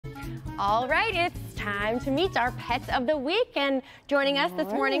All right, it's time to meet our pets of the week, and joining us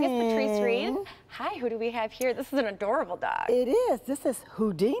this morning is Patrice Reed. Hi, who do we have here? This is an adorable dog. It is. This is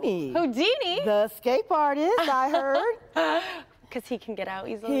Houdini. Houdini? The escape artist, I heard. Because he can get out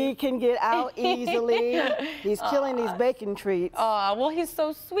easily. He can get out easily. He's killing these bacon treats. Oh, well, he's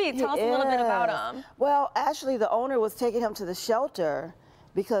so sweet. Tell us a little bit about him. Well, actually, the owner was taking him to the shelter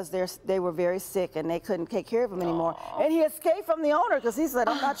because they were very sick and they couldn't take care of him anymore. And he escaped from the owner because he said,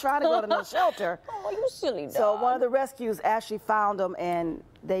 I'm not trying to go to no shelter. Oh, you silly dog. So one of the rescues actually found him and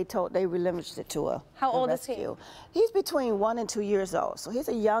they relinquished it to her. How old is he? He's between 1 and 2 years old. So he's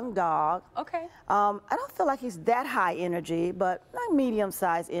a young dog. Okay. I don't feel like he's that high energy, but like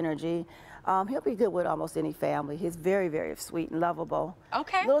medium-sized energy. He'll be good with almost any family. He's very, very sweet and lovable.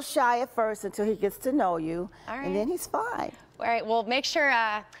 Okay. A little shy at first until he gets to know you. All right. And then he's fine. All right, well, make sure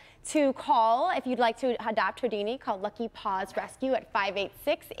to call if you'd like to adopt Houdini. Call Lucky Paws Rescue at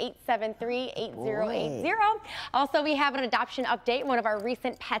 586-873-8080. Also, we have an adoption update, one of our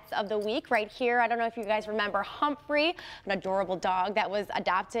recent pets of the week right here. I don't know if you guys remember Humphrey, an adorable dog that was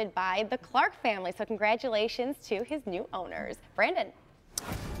adopted by the Clark family. So congratulations to his new owners. Brandon.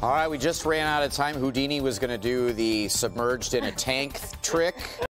 All right, we just ran out of time. Houdini was going to do the submerged in a tank trick.